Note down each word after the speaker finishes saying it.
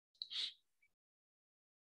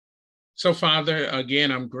So, Father,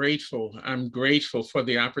 again, I'm grateful. I'm grateful for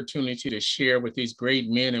the opportunity to share with these great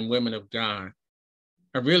men and women of God.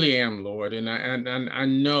 I really am, Lord, and I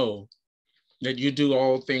know that you do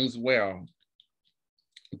all things well.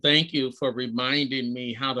 Thank you for reminding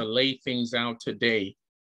me how to lay things out today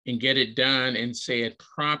and get it done and say it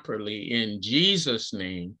properly in Jesus'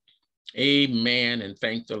 name. Amen. And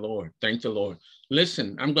thank the Lord. Thank the Lord.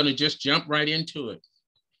 Listen, I'm going to just jump right into it.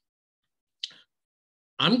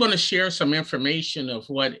 I'm going to share some information of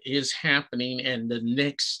what is happening and the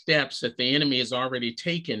next steps that the enemy has already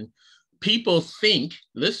taken. People think,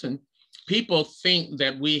 listen, people think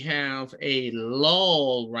that we have a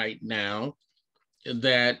lull right now,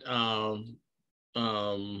 that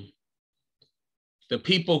the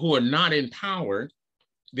people who are not in power,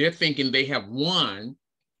 they're thinking they have won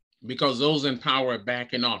because those in power are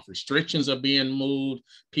backing off. Restrictions are being moved.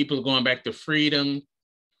 People are going back to freedom.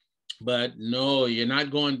 But no, you're not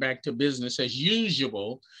going back to business as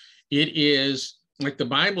usual. It is like the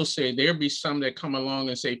Bible says, there'll be some that come along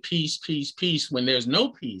and say, peace, peace, peace, when there's no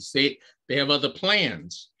peace. They have other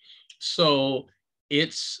plans. So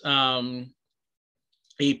it's a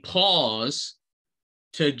pause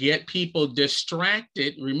to get people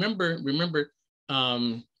distracted. Remember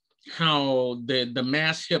how the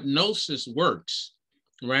mass hypnosis works,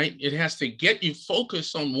 right? It has to get you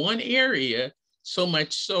focused on one area, so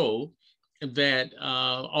much so that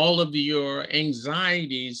all of your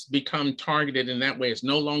anxieties become targeted in that way. It's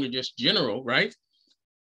no longer just general, right?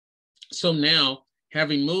 So now,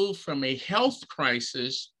 having moved from a health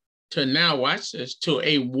crisis to now, watch this, to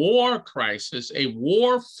a war crisis, a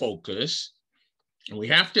war focus. And we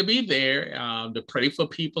have to be there to pray for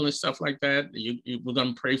people and stuff like that. We're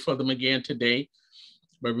going to pray for them again today.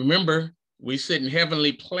 But remember, we sit in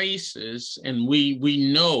heavenly places and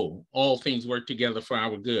we know all things work together for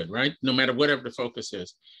our good, right? No matter whatever the focus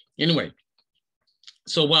is. Anyway,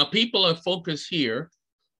 so while people are focused here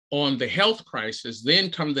on the health crisis, then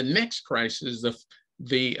come the next crisis,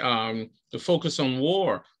 the focus on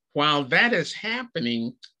war. While that is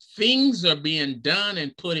happening, things are being done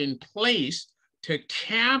and put in place to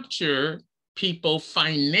capture people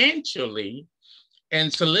financially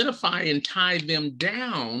and solidify and tie them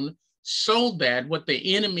down so that what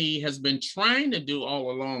the enemy has been trying to do all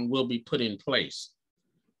along will be put in place.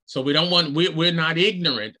 So we're not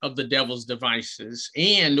ignorant of the devil's devices.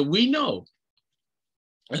 And we know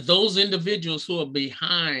that those individuals who are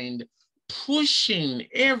behind pushing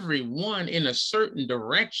everyone in a certain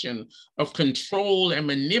direction of control and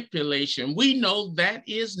manipulation, we know that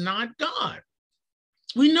is not God.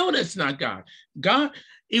 We know that's not God.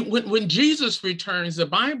 When Jesus returns, the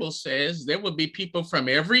Bible says there will be people from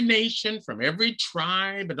every nation, from every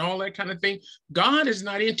tribe, and all that kind of thing. God is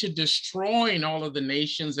not into destroying all of the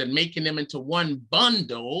nations and making them into one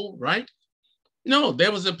bundle, right? No,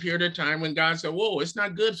 there was a period of time when God said, whoa, it's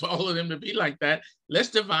not good for all of them to be like that. Let's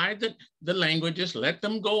divide the languages, let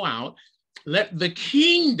them go out, let the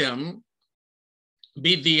kingdom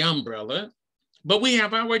be the umbrella. But we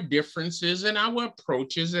have our differences and our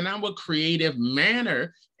approaches and our creative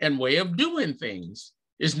manner and way of doing things.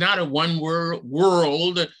 It's not a one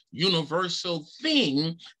world universal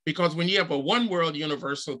thing, because when you have a one world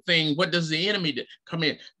universal thing, what does the enemy come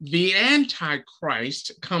in? The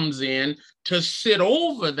Antichrist comes in to sit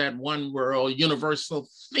over that one world universal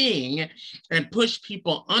thing and push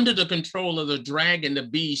people under the control of the dragon, the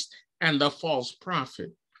beast, and the false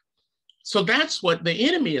prophet. So that's what the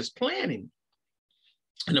enemy is planning.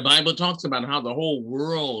 And the Bible talks about how the whole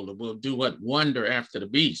world will do what? Wonder after the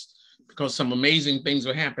beast, because some amazing things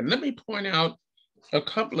will happen. Let me point out a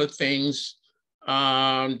couple of things.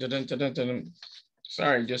 Sorry,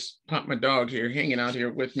 just popped my dog here, hanging out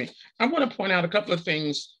here with me. I want to point out a couple of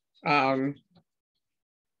things.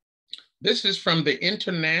 This is from the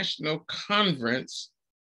International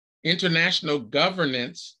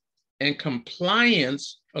Governance and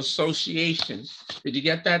Compliance Association. Did you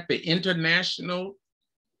get that? The International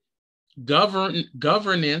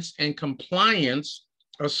Governance and Compliance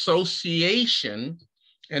Association.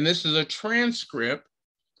 And this is a transcript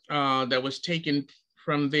that was taken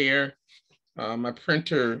from there. My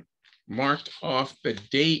printer marked off the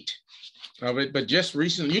date of it, but just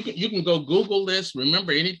recently, you can go Google this.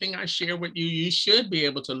 Remember, anything I share with you, you should be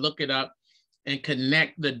able to look it up and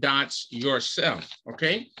connect the dots yourself,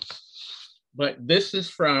 okay? But this is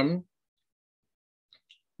from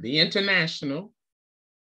the International.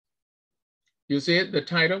 You see it, the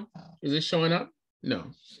title? Is it showing up?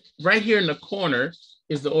 No. Right here in the corner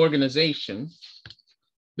is the organization,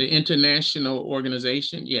 the international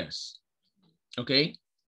organization, yes. Okay.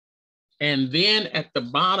 And then at the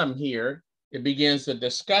bottom here it begins a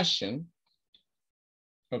discussion,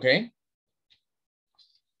 okay?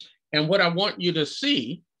 And what I want you to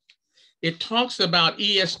see, it talks about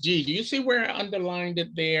ESG. Do you see where I underlined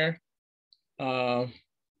it there?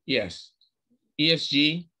 Yes,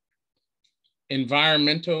 ESG,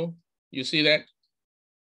 environmental, you see that?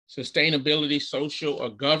 Sustainability, social, or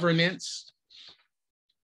governance.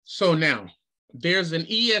 So now, there's an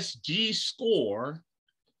ESG score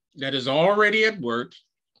that is already at work,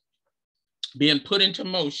 being put into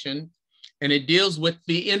motion, and it deals with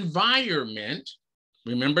the environment.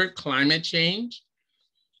 Remember, climate change.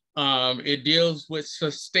 It deals with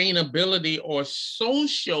sustainability or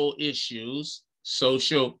social issues,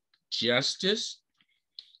 social justice,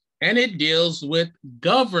 and it deals with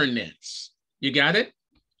governance. You got it?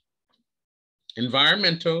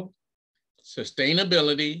 Environmental,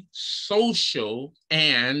 sustainability, social,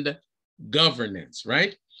 and governance,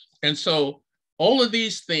 right? And so all of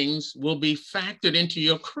these things will be factored into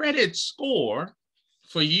your credit score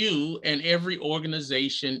for you and every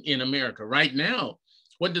organization in America. Right now,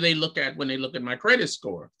 what do they look at when they look at my credit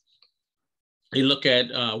score? They look at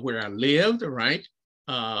where I lived, right?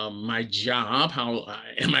 My job, how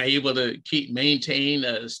am I able to maintain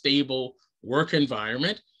a stable work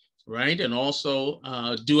environment, right? And also,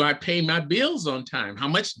 do I pay my bills on time? How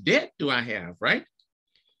much debt do I have, right?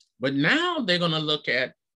 But now they're going to look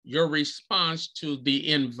at your response to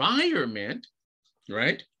the environment,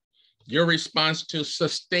 right? Your response to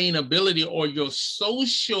sustainability or your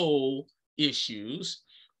social issues,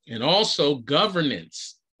 and also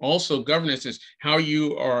governance. Also, governance is how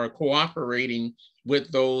you are cooperating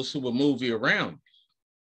with those who will move you around.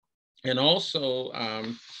 And also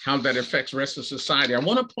how that affects the rest of society. I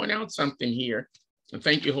want to point out something here, and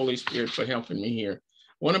thank you, Holy Spirit, for helping me here.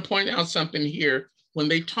 I want to point out something here. When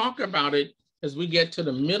they talk about it, as we get to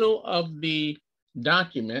the middle of the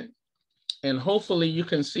document, and hopefully you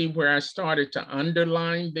can see where I started to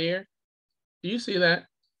underline there. Do you see that?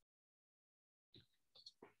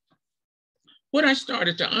 What I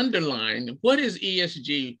started to underline, what is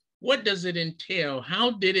ESG? What does it entail?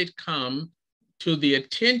 How did it come to the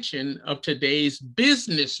attention of today's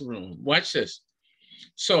business room? Watch this.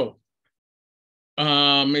 So,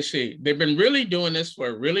 let's see. They've been really doing this for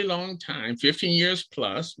a really long time, 15 years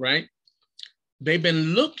plus, right? They've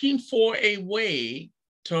been looking for a way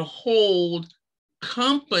to hold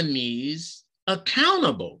companies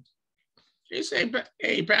accountable. You say,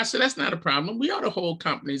 hey, Pastor, that's not a problem. We ought to hold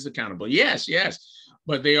companies accountable. Yes, yes.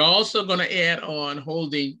 But they're also going to add on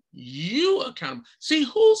holding you accountable. See,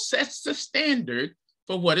 who sets the standard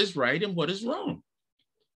for what is right and what is wrong?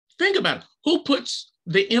 Think about it. Who puts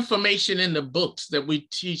the information in the books that we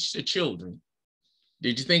teach the children?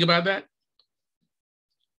 Did you think about that?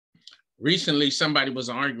 Recently, somebody was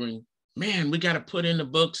arguing, man, we got to put in the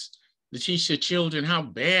books to teach the children how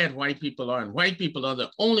bad white people are, and white people are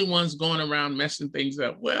the only ones going around messing things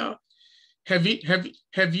up. Well, have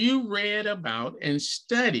you read about and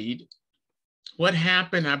studied what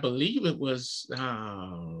happened? I believe it was,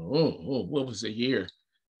 what was the year?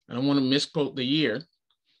 I don't want to misquote the year,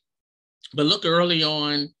 but look early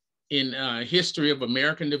on in history of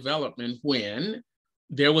American development when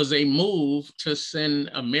there was a move to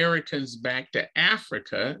send Americans back to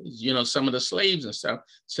Africa, you know, some of the slaves and stuff,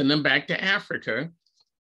 send them back to Africa.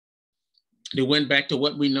 They went back to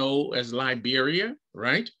what we know as Liberia,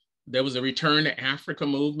 right? There was a return to Africa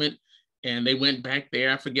movement, and they went back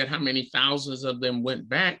there. I forget how many thousands of them went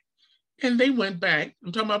back. And they went back,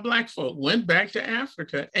 I'm talking about Black folk, went back to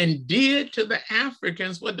Africa and did to the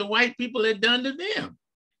Africans what the white people had done to them.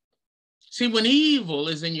 See, when evil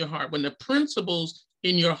is in your heart, when the principles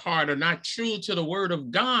in your heart are not true to the word of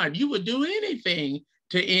God, you would do anything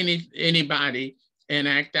to anybody and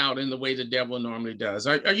act out in the way the devil normally does.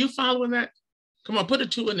 Are you following that? Come on, put a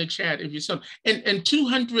 2 in the chat if you saw. And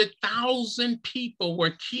 200,000 people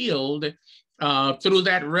were killed through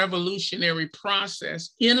that revolutionary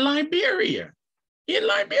process in Liberia. In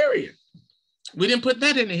Liberia. We didn't put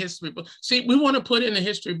that in the history book. See, we want to put in the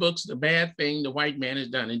history books the bad thing the white man has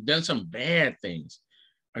done, and done some bad things.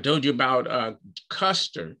 I told you about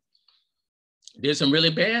Custer. Did some really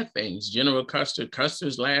bad things. General Custer,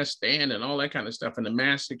 Custer's Last Stand, and all that kind of stuff, and the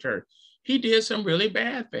massacre. He did some really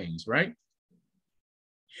bad things, right?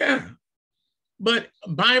 Yeah. But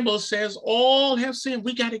Bible says all have sinned.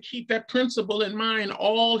 We got to keep that principle in mind.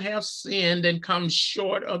 All have sinned and come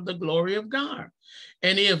short of the glory of God.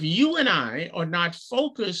 And if you and I are not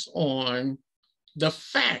focused on the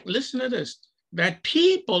fact, listen to this, that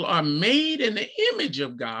people are made in the image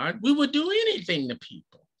of God, we will do anything to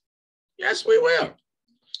people. Yes, we will.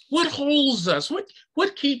 What holds us?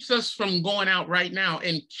 What keeps us from going out right now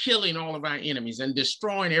and killing all of our enemies and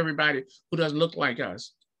destroying everybody who doesn't look like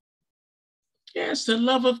us? Yes, the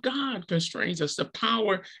love of God constrains us, the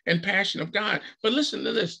power and passion of God. But listen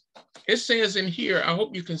to this. It says in here, I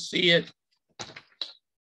hope you can see it.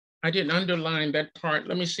 I didn't underline that part.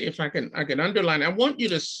 Let me see if I can underline. I want you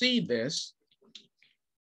to see this.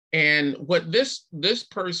 And what this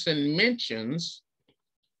person mentions,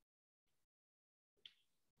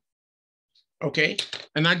 okay,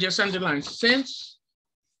 and I just underlined, since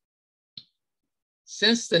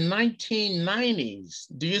the 1990s,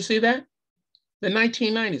 do you see that? The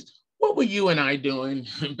 1990s. What were you and I doing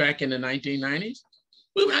back in the 1990s?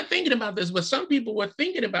 We were not thinking about this, but some people were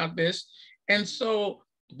thinking about this. And so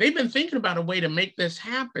they've been thinking about a way to make this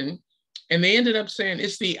happen. And they ended up saying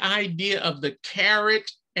it's the idea of the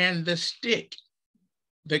carrot and the stick.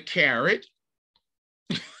 The carrot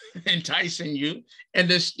enticing you and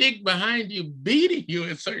the stick behind you beating you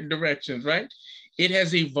in certain directions, right? It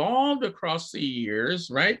has evolved across the years,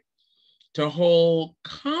 right, to hold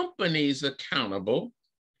companies accountable.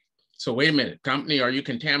 So wait a minute, company, are you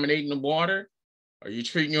contaminating the water? Are you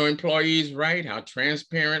treating your employees right? How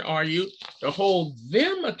transparent are you? To hold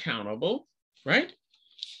them accountable, right?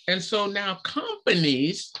 And so now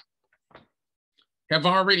companies have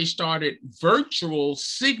already started virtual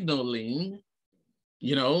signaling,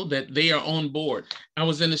 you know, that they are on board. I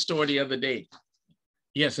was in the store the other day.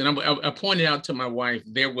 Yes, and I pointed out to my wife,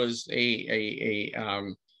 there was a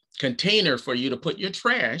container for you to put your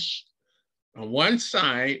trash. On one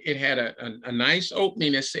side, it had a nice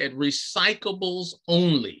opening that said recyclables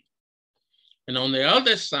only. And on the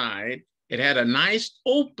other side, it had a nice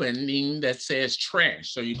opening that says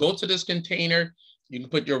trash. So you go to this container, you can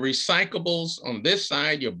put your recyclables on this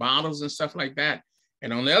side, your bottles and stuff like that.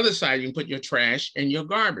 And on the other side, you can put your trash and your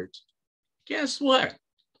garbage. Guess what?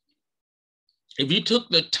 If you took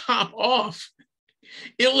the top off,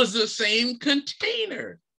 it was the same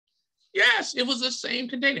container. Yes, it was the same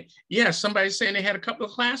container. Yes, somebody's saying they had a couple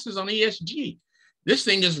of classes on ESG. This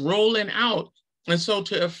thing is rolling out. And so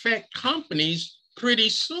to affect companies pretty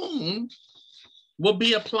soon will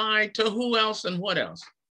be applied to who else and what else?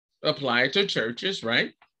 Applied to churches,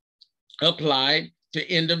 right? Applied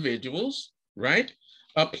to individuals, right?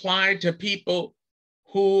 Applied to people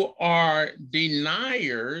who are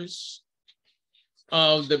deniers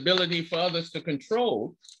of the ability for others to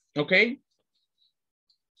control, okay?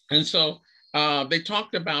 And so they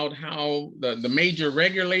talked about how the major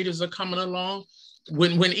regulators are coming along.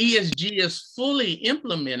 When ESG is fully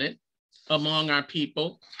implemented among our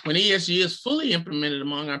people, when ESG is fully implemented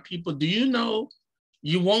among our people, do you know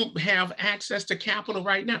you won't have access to capital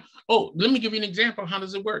right now? Oh, let me give you an example. How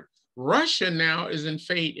does it work? Russia now is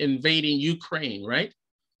invading Ukraine, right?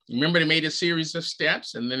 Remember, they made a series of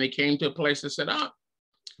steps, and then they came to a place that said,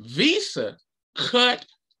 Visa cut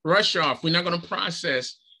Russia off. We're not going to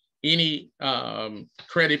process any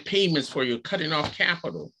credit payments for you, cutting off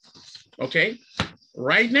capital, okay?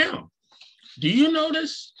 Right now, do you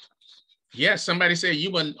notice? Yes, somebody said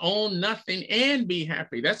you wouldn't own nothing and be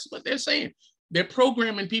happy. That's what they're saying. They're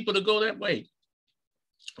programming people to go that way,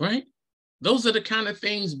 right? Those are the kind of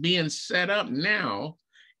things being set up now.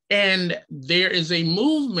 And there is a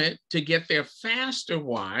movement to get there faster.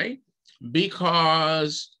 Why?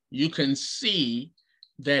 Because you can see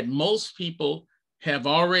that most people have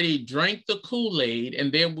already drank the Kool-Aid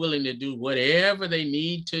and they're willing to do whatever they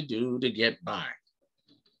need to do to get by.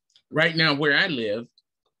 Right now, where I live,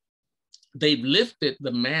 they've lifted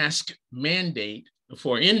the mask mandate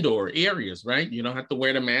for indoor areas, right? You don't have to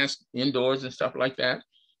wear the mask indoors and stuff like that.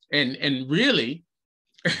 And really,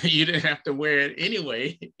 you didn't have to wear it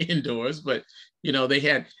anyway indoors, but you know, they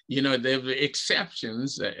had, you know, there were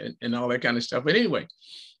exceptions and all that kind of stuff. But anyway,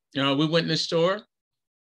 we went in the store,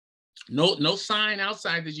 no sign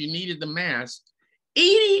outside that you needed the mask.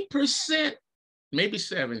 80%, maybe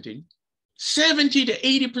 70 to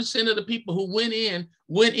 80% of the people who went in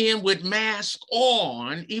with masks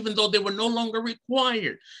on, even though they were no longer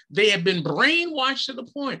required. They had been brainwashed to the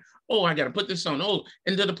point, oh, I got to put this on. Oh,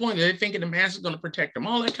 and to the point that they're thinking the mask is going to protect them,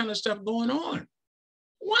 all that kind of stuff going on.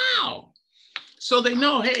 Wow. So they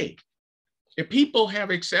know, hey, if people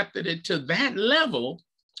have accepted it to that level,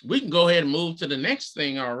 we can go ahead and move to the next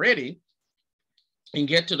thing already and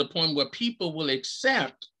get to the point where people will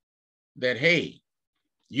accept that, hey,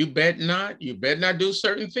 you bet not do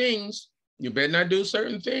certain things. You better not do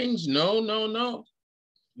certain things. No,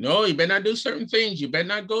 you better not do certain things. You better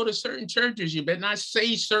not go to certain churches. You better not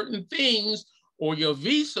say certain things, or your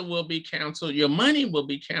visa will be canceled. Your money will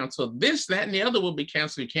be canceled. This, that, and the other will be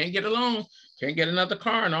canceled. You can't get a loan, can't get another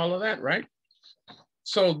car and all of that, right?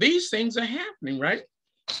 So these things are happening, right?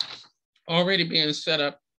 Already being set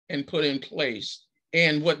up and put in place.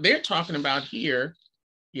 And what they're talking about here,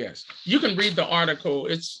 yes, you can read the article.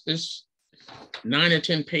 It's 9 or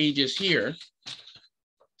 10 pages here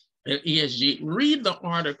at ESG. Read the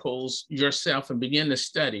articles yourself and begin to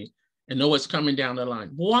study and know what's coming down the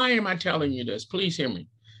line. Why am I telling you this? Please hear me.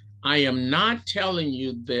 I am not telling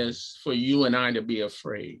you this for you and I to be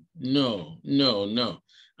afraid. No, no, no.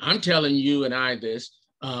 I'm telling you and I this,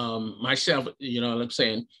 myself, I'm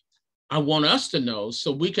saying, I want us to know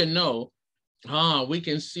so we can know, we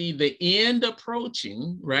can see the end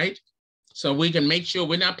approaching, right? So we can make sure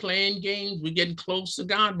we're not playing games, we're getting close to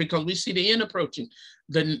God because we see the end approaching.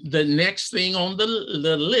 The next thing on the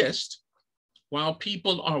list, while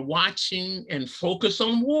people are watching and focus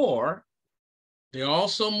on war, they're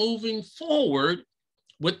also moving forward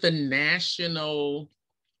with the national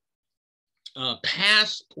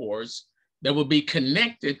passports that will be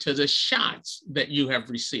connected to the shots that you have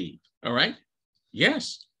received, all right?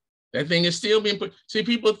 Yes, that thing is still being put. See,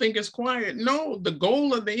 people think it's quiet. No, the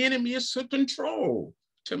goal of the enemy is to control,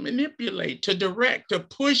 to manipulate, to direct, to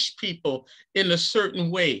push people in a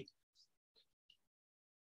certain way.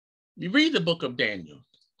 You read the book of Daniel.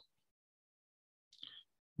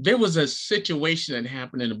 There was a situation that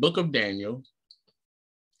happened in the book of Daniel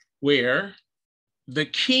where the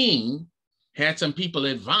king had some people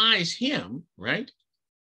advise him, right,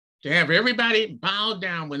 to have everybody bow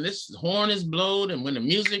down when this horn is blown and when the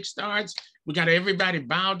music starts. We got everybody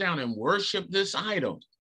bow down and worship this idol.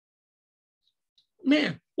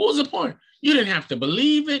 Man, what was the point? You didn't have to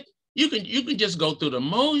believe it. You can just go through the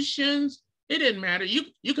motions. It didn't matter.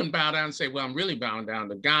 You can bow down and say, well, I'm really bowing down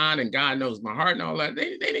to God and God knows my heart and all that.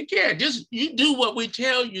 They didn't care. Just you do what we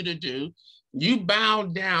tell you to do. You bow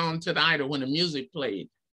down to the idol when the music played,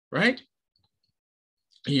 right?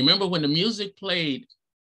 And you remember when the music played,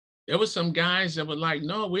 there were some guys that were like,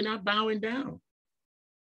 no, we're not bowing down.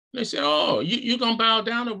 They said, oh, you're going to bow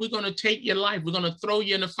down or we're going to take your life. We're going to throw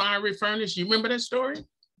you in the fiery furnace. You remember that story?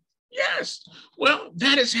 Yes. Well,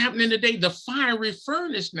 that is happening today. The fiery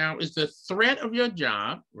furnace now is the threat of your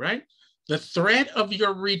job, right? The threat of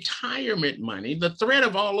your retirement money, the threat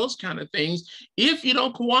of all those kind of things if you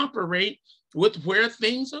don't cooperate with where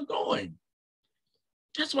things are going.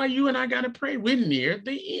 That's why you and I got to pray. We're near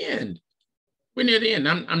the end. We're near the end.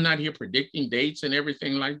 I'm not here predicting dates and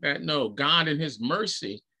everything like that. No, God in his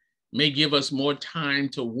mercy may give us more time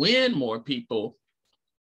to win more people,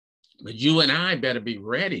 but you and I better be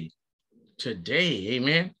ready today.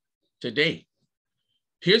 Amen. Today.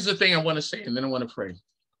 Here's the thing I want to say, and then I want to pray.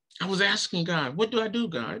 I was asking God, what do I do,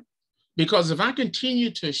 God? Because if I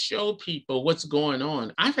continue to show people what's going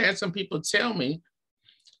on, I've had some people tell me,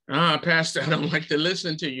 Pastor, I don't like to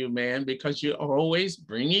listen to you, man, because you're always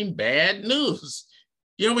bringing bad news.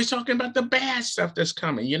 You're always talking about the bad stuff that's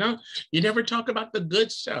coming, you never talk about the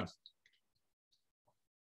good stuff.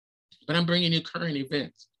 But I'm bringing you current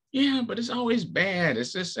events. Yeah, but it's always bad.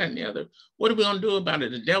 It's this, that, and the other. What are we going to do about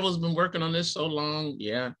it? The devil's been working on this so long.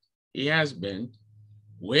 Yeah, he has been.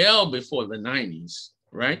 Well before the 90s,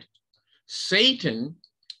 right? Satan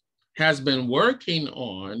has been working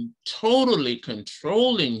on totally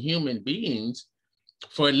controlling human beings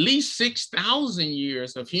for at least 6,000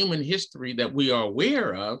 years of human history that we are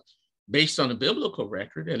aware of, based on a biblical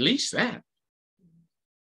record, at least that.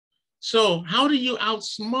 So how do you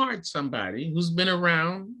outsmart somebody who's been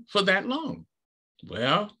around for that long?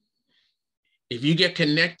 Well, if you get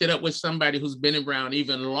connected up with somebody who's been around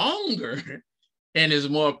even longer and is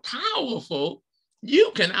more powerful,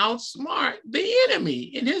 you can outsmart the enemy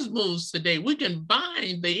in his moves today. We can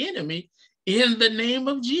bind the enemy in the name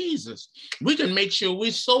of Jesus. We can make sure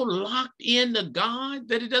we're so locked into God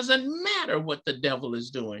that it doesn't matter what the devil is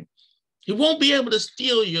doing. He won't be able to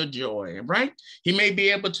steal your joy, right? He may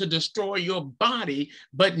be able to destroy your body,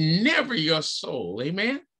 but never your soul.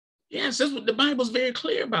 Amen? Yes, that's what the Bible's very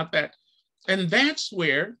clear about that. And that's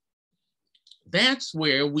where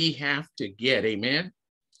we have to get, amen?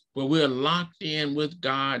 Where we're locked in with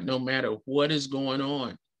God no matter what is going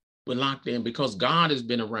on. We're locked in because God has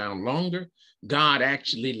been around longer. God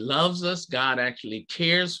actually loves us. God actually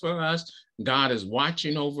cares for us. God is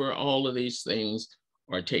watching over all of these things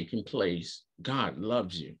are taking place. God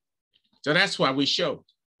loves you. So that's why we show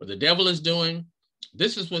what the devil is doing.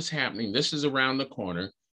 This is what's happening. This is around the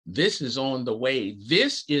corner. This is on the way.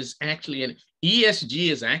 This is actually an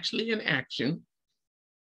ESG is actually in action.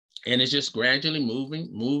 And it's just gradually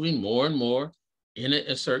moving more and more in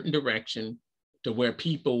a certain direction to where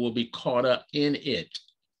people will be caught up in it.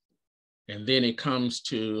 And then it comes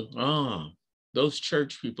to, those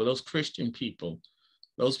church people, those Christian people,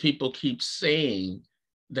 those people keep saying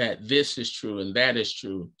that this is true and that is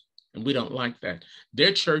true. And we don't like that.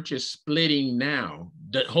 Their church is splitting now.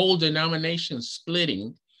 The whole denomination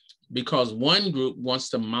splitting because one group wants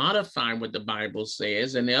to modify what the Bible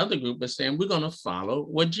says, and the other group is saying, we're going to follow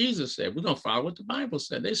what Jesus said. We're going to follow what the Bible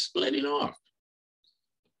said. They're splitting off,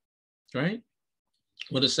 right?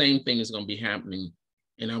 Well, the same thing is going to be happening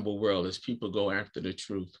in our world as people go after the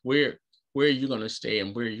truth. Where are you going to stay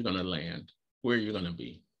and where are you going to land? Where are you going to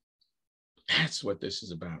be? That's what this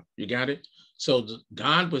is about. You got it? So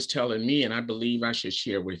God was telling me, and I believe I should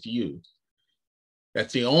share with you, that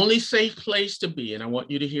the only safe place to be, and I want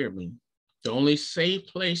you to hear me, the only safe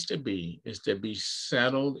place to be is to be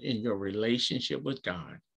settled in your relationship with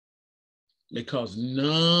God, because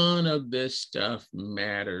none of this stuff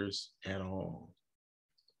matters at all,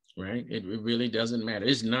 right? It really doesn't matter.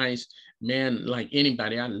 It's nice, man, like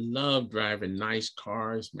anybody, I love driving nice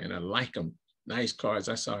cars, man. I like them. Nice cars.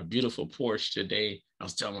 I saw a beautiful Porsche today. I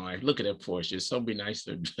was telling my wife, look at that Porsche. It's so be nice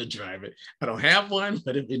to drive it. I don't have one,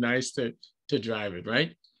 but it'd be nice to drive it,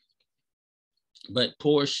 right? But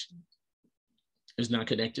Porsche is not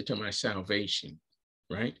connected to my salvation,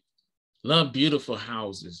 right? Love beautiful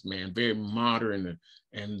houses, man, very modern,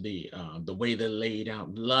 and the way they're laid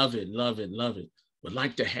out. Love it, love it, love it. Would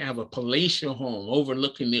like to have a palatial home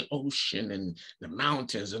overlooking the ocean and the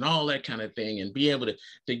mountains and all that kind of thing, and be able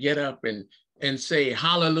to get up and say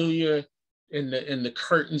hallelujah, and the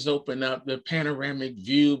curtains open up, the panoramic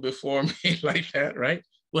view before me like that, right?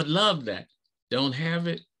 Would love that. Don't have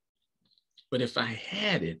it. But if I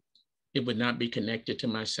had it, it would not be connected to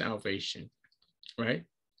my salvation, right?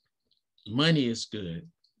 Money is good.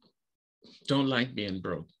 Don't like being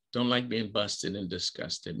broke. Don't like being busted and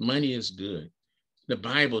disgusted. Money is good. The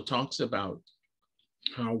Bible talks about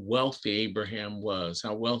how wealthy Abraham was,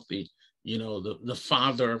 how wealthy, the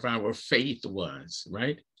father of our faith was,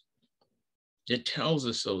 right? It tells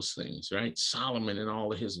us those things, right? Solomon and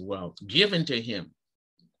all of his wealth given to him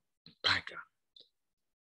by God.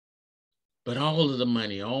 But all of the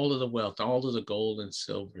money, all of the wealth, all of the gold and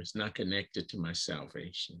silver is not connected to my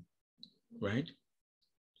salvation, right?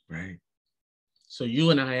 Right. So you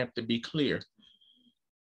and I have to be clear.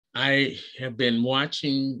 I have been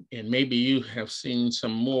watching, and maybe you have seen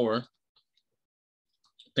some more.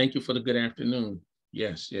 Thank you for the good afternoon.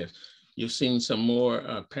 Yes, yes. You've seen some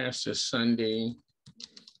more Pastor Sunday.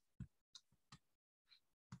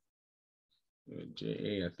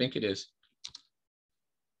 I think it is.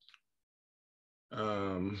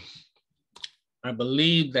 I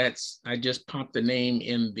believe I just popped the name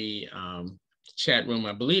in the chat room.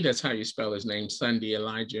 I believe that's how you spell his name, Sunday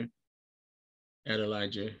Elijah.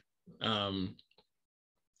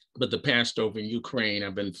 But the pastor over in Ukraine,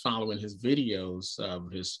 I've been following his videos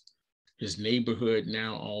of his neighborhood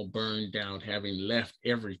now all burned down, having left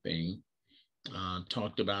everything.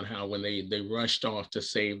 Talked about how when they rushed off to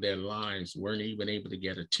save their lives, weren't even able to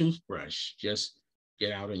get a toothbrush, just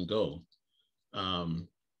get out and go. And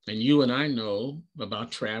you and I know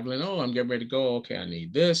about traveling. Oh, I'm getting ready to go. Okay, I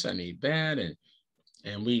need this, I need that.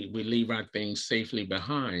 And we leave our things safely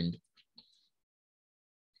behind.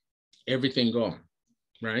 Everything gone,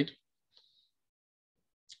 right?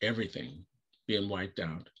 Everything being wiped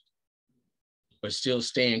out, but still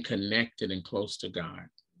staying connected and close to God.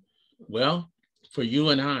 Well, for you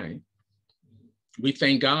and I, we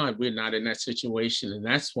thank God we're not in that situation. And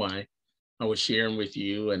that's why I was sharing with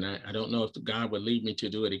you, and I don't know if God would lead me to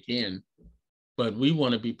do it again, but we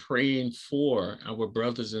want to be praying for our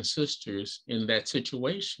brothers and sisters in that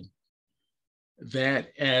situation. That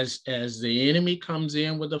as the enemy comes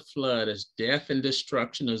in with a flood, as death and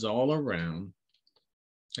destruction is all around,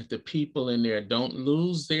 that the people in there don't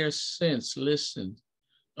lose their sense, listen,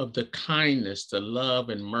 of the kindness, the love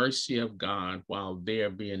and mercy of God while they're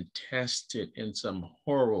being tested in some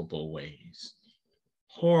horrible ways.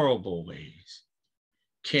 Horrible ways.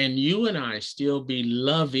 Can you and I still be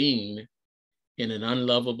loving in an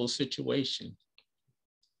unlovable situation?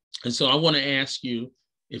 And so I want to ask you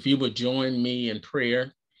if you would join me in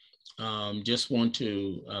prayer. Just want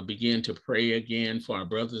to begin to pray again for our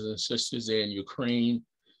brothers and sisters there in Ukraine.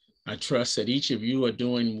 I trust that each of you are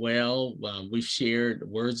doing well. We've shared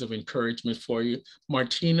words of encouragement for you.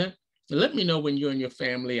 Martina, let me know when you and your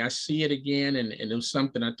family, I see it again, and it was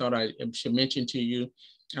something I thought I should mention to you.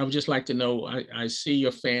 I would just like to know, I see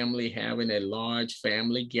your family having a large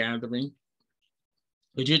family gathering.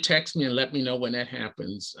 Would you text me and let me know when that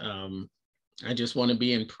happens? I just want to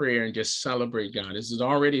be in prayer and just celebrate God. This has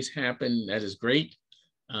already happened. That is great.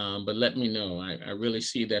 But let me know. I really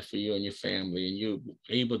see that for you and your family, and you're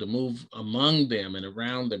able to move among them and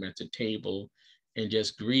around them at the table and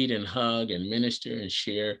just greet and hug and minister and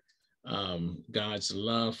share God's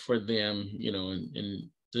love for them, in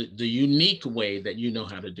the unique way that you know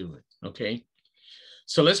how to do it. Okay.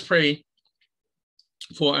 So let's pray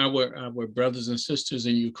for our brothers and sisters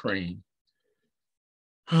in Ukraine.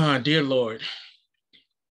 Dear Lord,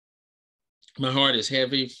 my heart is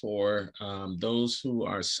heavy for those who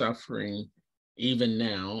are suffering even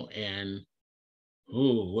now, and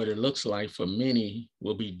what it looks like for many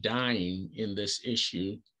will be dying in this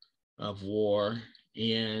issue of war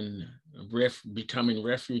and becoming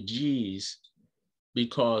refugees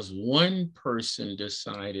because one person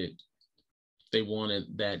decided they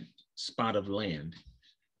wanted that spot of land.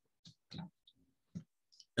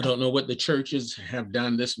 I don't know what the churches have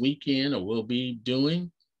done this weekend or will be doing,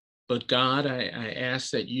 but God, I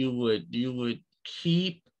ask that you would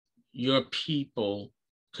keep your people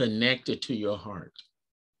connected to your heart.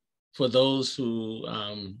 For those who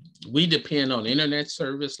we depend on internet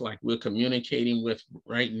service like we're communicating with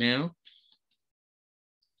right now,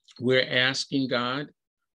 we're asking God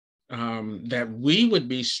that we would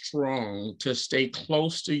be strong to stay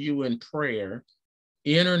close to you in prayer,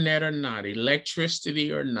 internet or not,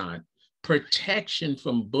 electricity or not, protection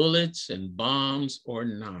from bullets and bombs or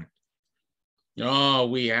not. Oh,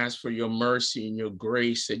 we ask for your mercy and your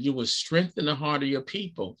grace, that you will strengthen the heart of your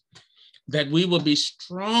people, that we will be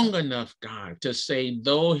strong enough, God, to say,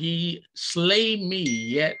 though he slay me,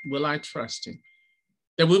 yet will I trust him.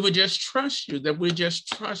 That we would just trust you, that we just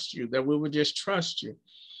trust you, that we would just trust you.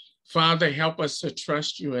 Father, help us to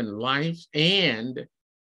trust you in life and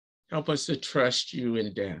help us to trust you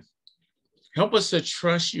in death. Help us to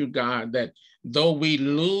trust you, God, that though we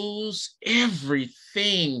lose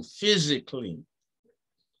everything physically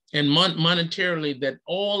and monetarily, that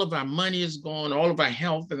all of our money is gone, all of our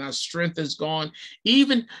health and our strength is gone.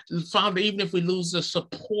 Even, Father, even if we lose the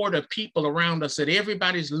support of people around us, that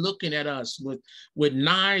everybody's looking at us with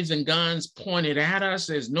knives and guns pointed at us,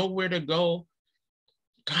 there's nowhere to go.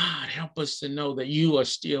 God, help us to know that you are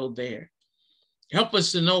still there. Help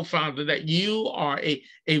us to know, Father, that you are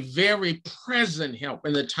a very present help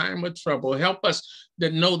in the time of trouble. Help us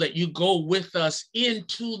to know that you go with us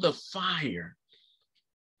into the fire.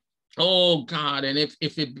 Oh, God, and if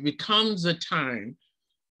it becomes a time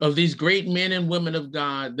of these great men and women of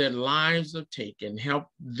God, their lives are taken, help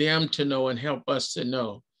them to know and help us to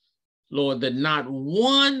know, Lord, that not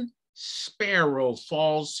one sparrow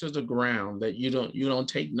falls to the ground, that you don't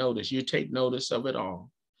take notice. You take notice of it all.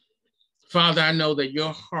 Father, I know that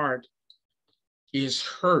your heart is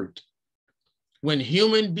hurt when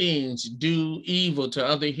human beings do evil to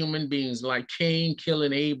other human beings, like Cain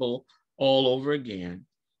killing Abel all over again.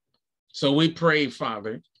 So we pray,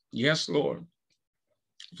 Father, yes, Lord,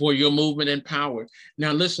 for your movement and power.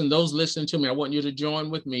 Now, listen, those listening to me, I want you to join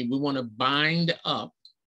with me. We want to bind up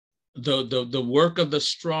the work of the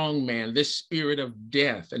strong man, this spirit of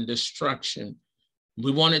death and destruction.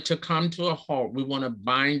 We want it to come to a halt. We want to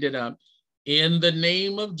bind it up in the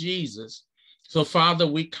name of Jesus. So, Father,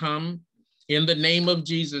 we come in the name of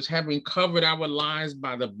Jesus, having covered our lives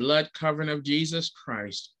by the blood covering of Jesus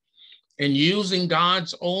Christ, and using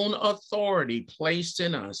God's own authority placed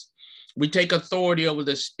in us. We take authority over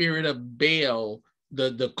the spirit of Baal,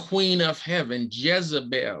 the queen of heaven,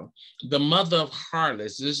 Jezebel, the mother of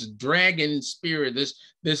harlots, this dragon spirit,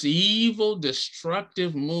 this evil,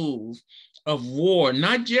 destructive move of war,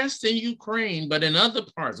 not just in Ukraine, but in other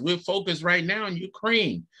parts. We're focused right now in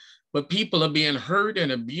Ukraine, but people are being hurt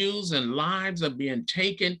and abused and lives are being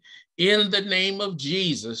taken in the name of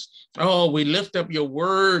Jesus. Oh, we lift up your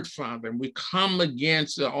word, Father, and we come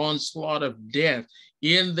against the onslaught of death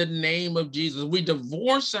in the name of Jesus. We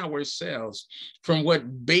divorce ourselves from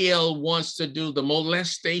what Baal wants to do, the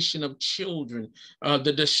molestation of children,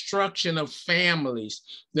 the destruction of families,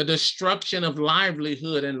 the destruction of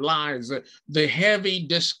livelihood and lives, the heavy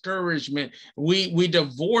discouragement. We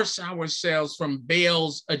divorce ourselves from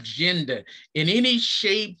Baal's agenda in any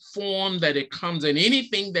shape, form that it comes in,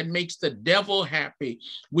 anything that makes the devil happy.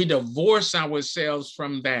 We divorce ourselves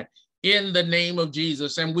from that in the name of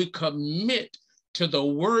Jesus, and we commit to the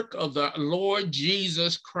work of the Lord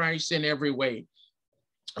Jesus Christ in every way.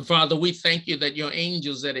 Father, we thank you that your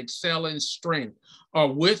angels that excel in strength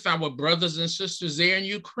are with our brothers and sisters there in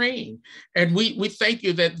Ukraine. And we thank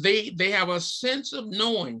you that they have a sense of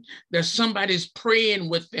knowing that somebody's praying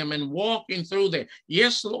with them and walking through there.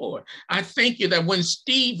 Yes, Lord. I thank you that when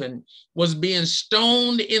Stephen was being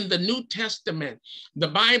stoned in the New Testament, the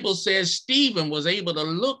Bible says Stephen was able to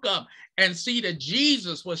look up and see that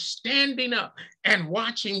Jesus was standing up and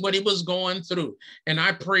watching what he was going through. And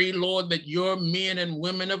I pray, Lord, that your men and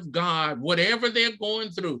women of God, whatever they're going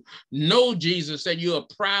through, know, Jesus, that you are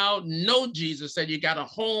proud. Know, Jesus, that you got a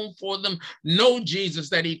home for them. Know, Jesus,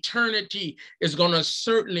 that eternity is going to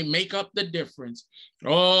certainly make up the difference.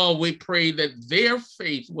 Oh, we pray that their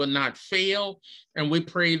faith will not fail, and we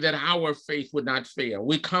pray that our faith would not fail.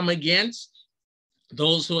 We come against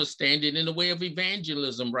those who are standing in the way of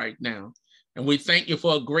evangelism right now. And we thank you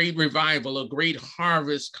for a great revival, a great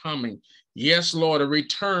harvest coming. Yes, Lord, a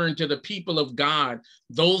return to the people of God.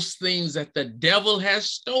 Those things that the devil has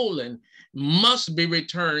stolen must be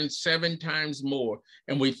returned 7 times more.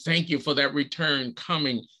 And we thank you for that return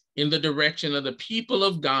coming in the direction of the people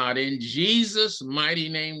of God. In Jesus' mighty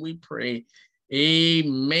name we pray.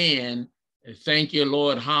 Amen. Thank you,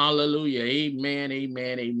 Lord. Hallelujah. Amen,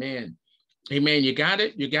 amen, amen. Amen. You got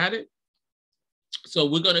it? You got it? So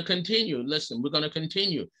we're going to continue. Listen, we're going to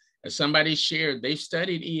continue. As somebody shared, they've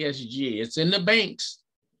studied ESG. It's in the banks.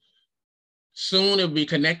 Soon it'll be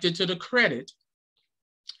connected to the credit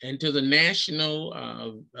and to the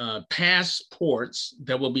national passports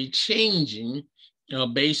that will be changing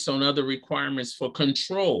based on other requirements for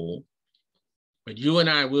control. But you and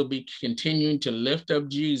I will be continuing to lift up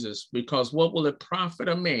Jesus, because what will it profit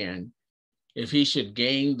a man if he should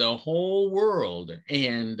gain the whole world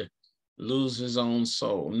and lose his own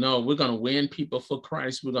soul? No, we're going to win people for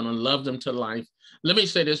Christ. We're going to love them to life. Let me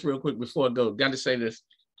say this real quick before I go. Got to say this.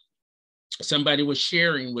 Somebody was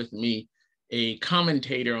sharing with me a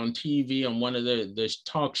commentator on TV on one of the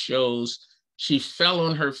talk shows. She fell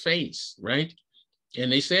on her face, right?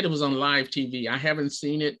 And they said it was on live TV. I haven't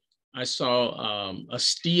seen it. I saw a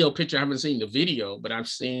still picture. I haven't seen the video, but I've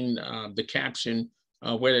seen the caption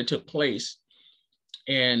where it took place.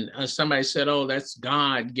 And somebody said, oh, that's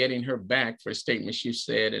God getting her back for a statement she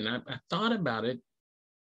said. And I thought about it.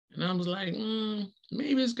 And I was like,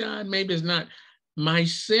 maybe it's God, maybe it's not. My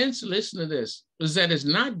sense, listen to this, is that it's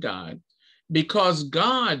not God, because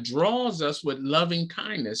God draws us with loving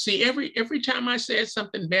kindness. See, every time I said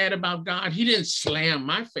something bad about God, he didn't slam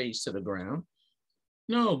my face to the ground.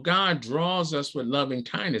 No, God draws us with loving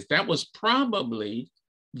kindness. That was probably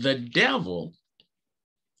the devil,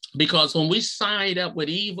 because when we side up with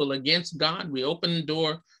evil against God, we open the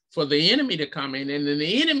door for the enemy to come in, and then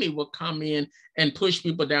the enemy will come in and push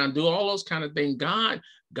people down, do all those kind of things.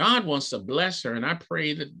 God wants to bless her. And I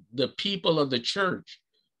pray that the people of the church,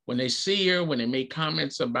 when they see her, when they make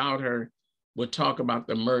comments about her, will talk about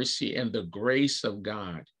the mercy and the grace of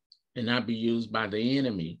God and not be used by the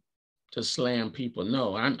enemy to slam people.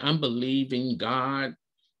 No, I'm believing God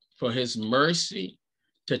for his mercy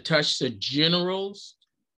to touch the generals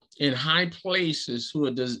in high places who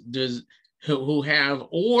have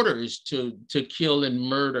orders to kill and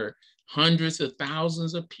murder hundreds of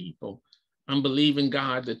thousands of people. I'm believing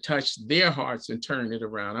God to touch their hearts and turn it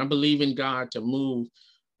around. I'm believing God to move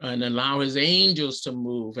and allow his angels to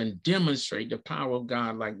move and demonstrate the power of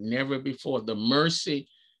God like never before, the mercy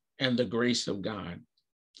and the grace of God.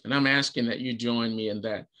 And I'm asking that you join me in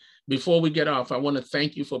that. Before we get off, I want to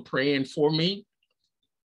thank you for praying for me.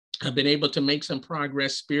 I've been able to make some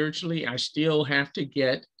progress spiritually. I still have to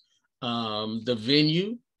get the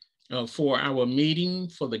venue for our meeting,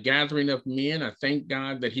 for the gathering of men. I thank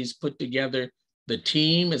God that he's put together, the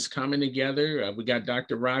team is coming together. We got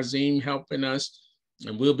Dr. Razim helping us,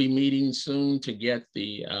 and we'll be meeting soon to get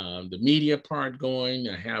the media part going.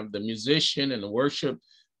 I have the musician and the worship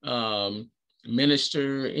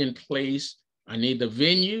minister in place. I need the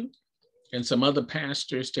venue and some other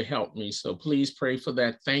pastors to help me. So please pray for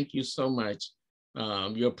that. Thank you so much.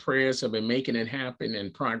 Your prayers have been making it happen,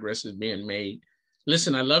 and progress is being made.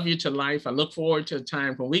 Listen, I love you to life. I look forward to a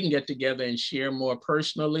time when we can get together and share more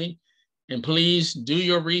personally. And please do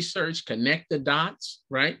your research, connect the dots,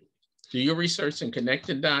 right? Do your research and connect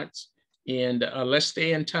the dots, and let's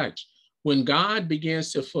stay in touch. When God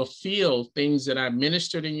begins to fulfill things that I've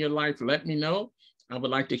ministered in your life, let me know. I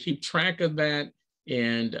would like to keep track of that.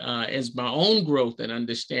 And as my own growth and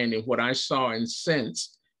understanding what I saw and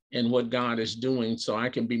sensed and what God is doing, so I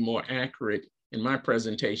can be more accurate in my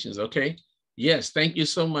presentations, okay? Yes, thank you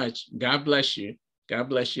so much. God bless you. God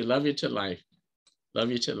bless you. Love you to life.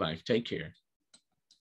 Love you to life. Take care.